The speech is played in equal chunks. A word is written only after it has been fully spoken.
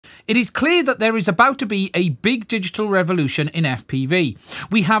It is clear that there is about to be a big digital revolution in FPV.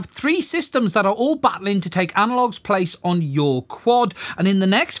 We have 3 systems that are all battling to take analog's place on your quad, and in the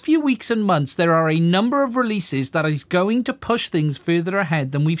next few weeks and months there are a number of releases that is going to push things further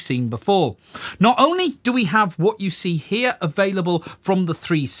ahead than we've seen before. Not only do we have what you see here available from the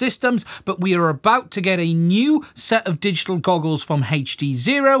 3 systems, but we are about to get a new set of digital goggles from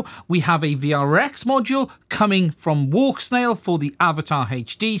HDZero. We have a VRX module coming from Walksnail for the Avatar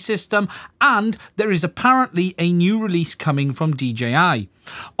HD system, and there is apparently a new release coming from DJI.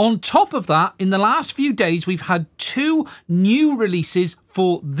 On top of that, in the last few days, we've had 2 new releases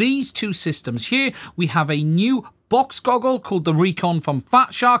for these 2 systems here. We have a new box goggle called the Recon from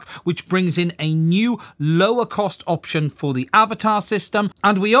Fatshark, which brings in a new lower cost option for the Avatar system.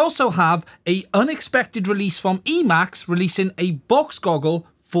 And we also have an unexpected release from Emax, releasing a box goggle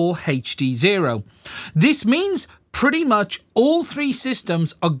for HDZero. This means pretty much all 3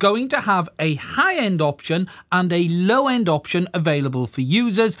 systems are going to have a high-end option and a low-end option available for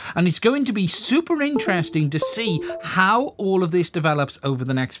users, and it's going to be super interesting to see how all of this develops over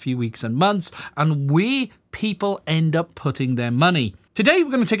the next few weeks and months and where people end up putting their money. Today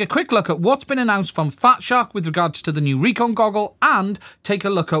we're going to take a quick look at what's been announced from Fatshark with regards to the new Recon goggle, and take a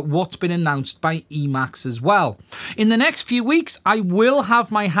look at what's been announced by Emax as well. In the next few weeks I will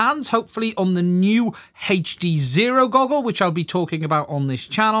have my hands hopefully on the new HDZero goggle, which I'll be talking about on this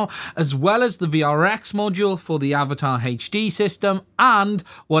channel, as well as the VRX module for the Avatar HD system, and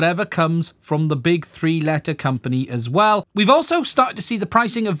whatever comes from the big 3-letter company as well. We've also started to see the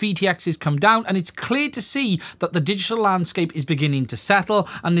pricing of VTXs come down, and it's clear to see that the digital landscape is beginning to settle,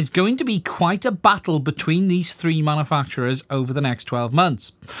 and there's going to be quite a battle between these 3 manufacturers over the next 12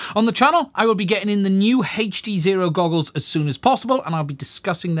 months. On the channel, I will be getting in the new HDZero goggles as soon as possible, and I'll be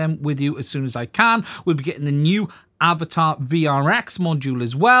discussing them with you as soon as I can. We'll be getting the new Avatar VRX module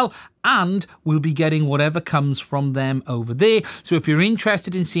as well, and we'll be getting whatever comes from them over there. So if you're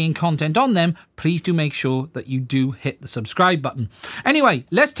interested in seeing content on them, please do make sure that you do hit the subscribe button. Anyway,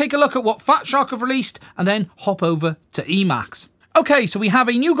 let's take a look at what Fatshark have released and then hop over to Emax. Okay, so we have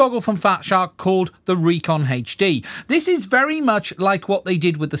a new goggle from Fatshark called the Recon HD. This is very much like what they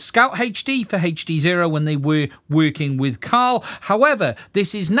did with the Scout HD for HDZero when they were working with Carl. However,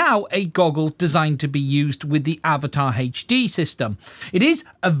 this is now a goggle designed to be used with the Avatar HD system. It is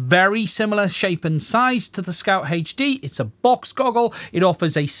a very similar shape and size to the Scout HD. It's a box goggle. It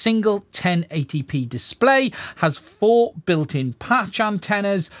offers a single 1080p display, has 4 built-in patch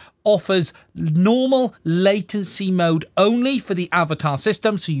antennas, offers normal latency mode only for the Avatar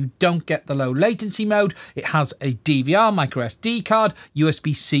system, so you don't get the low latency mode. It has a DVR, micro SD card,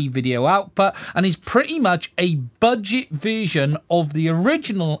 USB-C video output, and is pretty much a budget version of the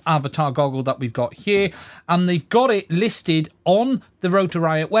original Avatar goggle that we've got here, and they've got it listed on the Rotor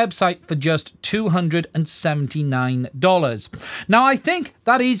Riot website for just $279. Now, I think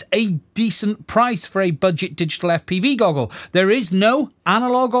that is a decent price for a budget digital FPV goggle. There is no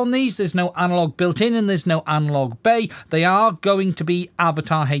analog on these, there's no analog built in, and there's no analog bay. They are going to be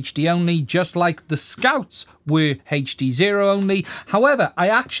Avatar HD only, just like the Scouts were HDZero only. However, I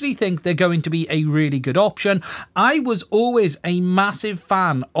actually think they're going to be a really good option. I was always a massive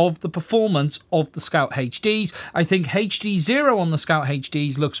fan of the performance of the Scout HDs. I think HDZero on the Scout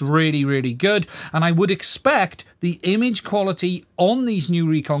HDs looks really, really good, and I would expect the image quality on these new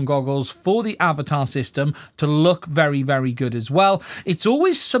Recon goggles for the Avatar system to look very, very good as well. It's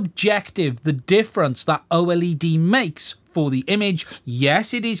always subjective, the difference that OLED makes for the image.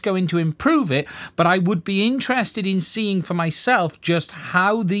 Yes, it is going to improve it, but I would be interested in seeing for myself just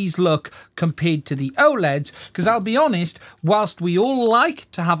how these look compared to the OLEDs, because I'll be honest, whilst we all like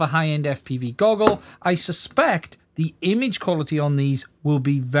to have a high-end FPV goggle, I suspect the image quality on these will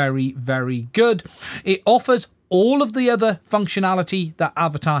be very, very good. It offers all of the other functionality that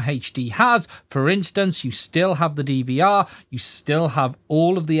Avatar HD has. For instance, you still have the DVR, you still have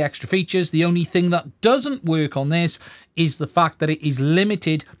all of the extra features. The only thing that doesn't work on this is the fact that it is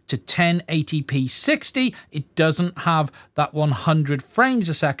limited to 1080p 60. It doesn't have that 100 frames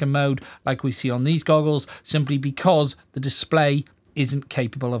a second mode like we see on these goggles, simply because the display isn't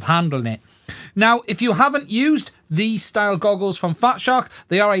capable of handling it. Now, if you haven't used these style goggles from Fatshark,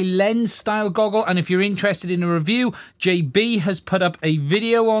 they are a lens style goggle, and if you're interested in a review, JB has put up a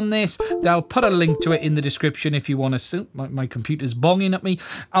video on this. I'll put a link to it in the description if you want to see. My computer's bonging at me.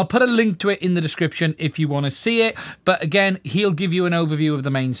 I'll put a link to it in the description if you want to see it, but again, he'll give you an overview of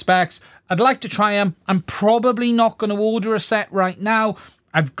the main specs. I'd like to try them. I'm probably not going to order a set right now.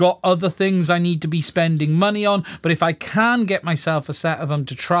 I've got other things I need to be spending money on, but if I can get myself a set of them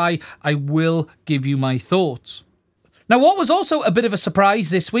to try, I will give you my thoughts. Now, what was also a bit of a surprise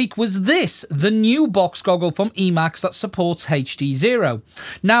this week was this, the new box goggle from Emax that supports HDZero.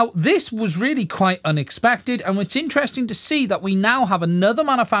 Now, this was really quite unexpected, and it's interesting to see that we now have another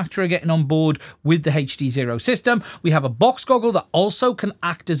manufacturer getting on board with the HDZero system. We have a box goggle that also can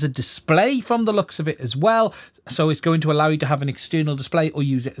act as a display from the looks of it as well. So it's going to allow you to have an external display or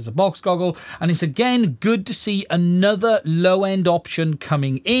use it as a box goggle. And it's again good to see another low-end option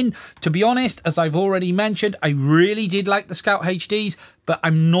coming in. To be honest, as I've already mentioned, I really did like the Scout HDs, but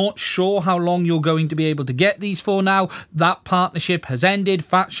I'm not sure how long you're going to be able to get these for now. That partnership has ended.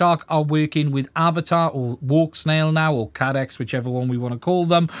 Fatshark are working with Avatar or Walk Snail now, or Cadex, whichever one we want to call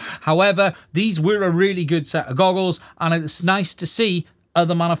them. However, these were a really good set of goggles, and it's nice to see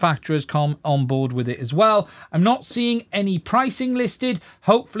other manufacturers come on board with it as well. I'm not seeing any pricing listed.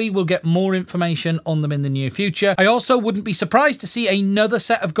 Hopefully we'll get more information on them in the near future. I also wouldn't be surprised to see another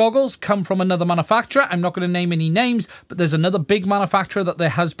set of goggles come from another manufacturer. I'm not going to name any names, but there's another big manufacturer that there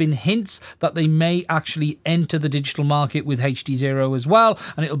has been hints that they may actually enter the digital market with HDZero as well,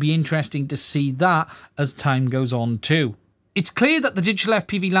 and it'll be interesting to see that as time goes on too. It's clear that the digital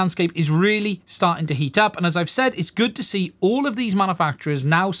FPV landscape is really starting to heat up, and as I've said, it's good to see all of these manufacturers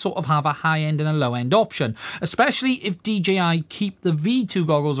now sort of have a high-end and a low-end option, especially if DJI keep the V2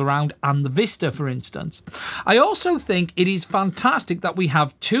 goggles around and the Vista, for instance. I also think it is fantastic that we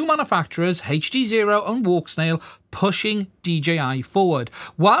have two manufacturers, HDZero and Walk Snail, pushing DJI forward.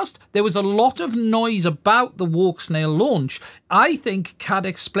 Whilst there was a lot of noise about the Walk Snail launch, I think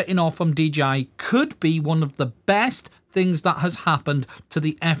Cadex splitting off from DJI could be one of the best things that has happened to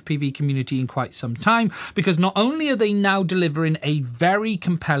the FPV community in quite some time, because not only are they now delivering a very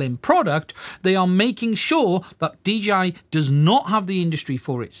compelling product, they are making sure that DJI does not have the industry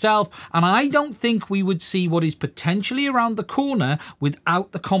for itself, and I don't think we would see what is potentially around the corner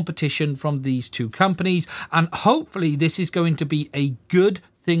without the competition from these two companies, and hopefully this is going to be a good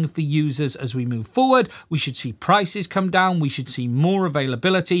thing for users as we move forward. We should see prices come down, we should see more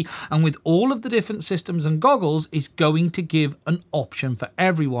availability, and with all of the different systems and goggles, is going to give an option for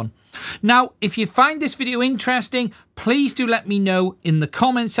everyone. Now, if you find this video interesting, please do let me know in the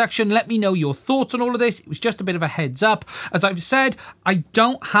comment section. Let me know your thoughts on all of this. It was just a bit of a heads up. As I've said, I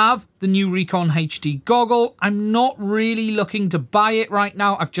don't have the new Recon HD goggle. I'm not really looking to buy it right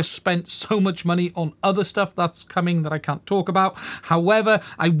now. I've just spent so much money on other stuff that's coming that I can't talk about. However,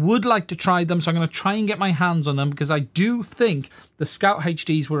 I would like to try them, so I'm going to try and get my hands on them, because I do think the Scout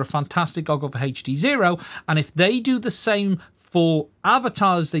HDs were a fantastic goggle for HDZero, and if they do the same for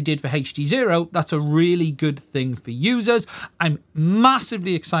Avatar as they did for HDZero, that's a really good thing for users. I'm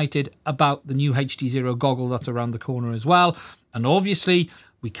massively excited about the new HDZero goggle that's around the corner as well. And obviously,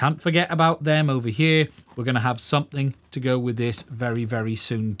 we can't forget about them over here. We're going to have something to go with this very, very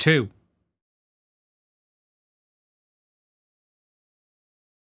soon too.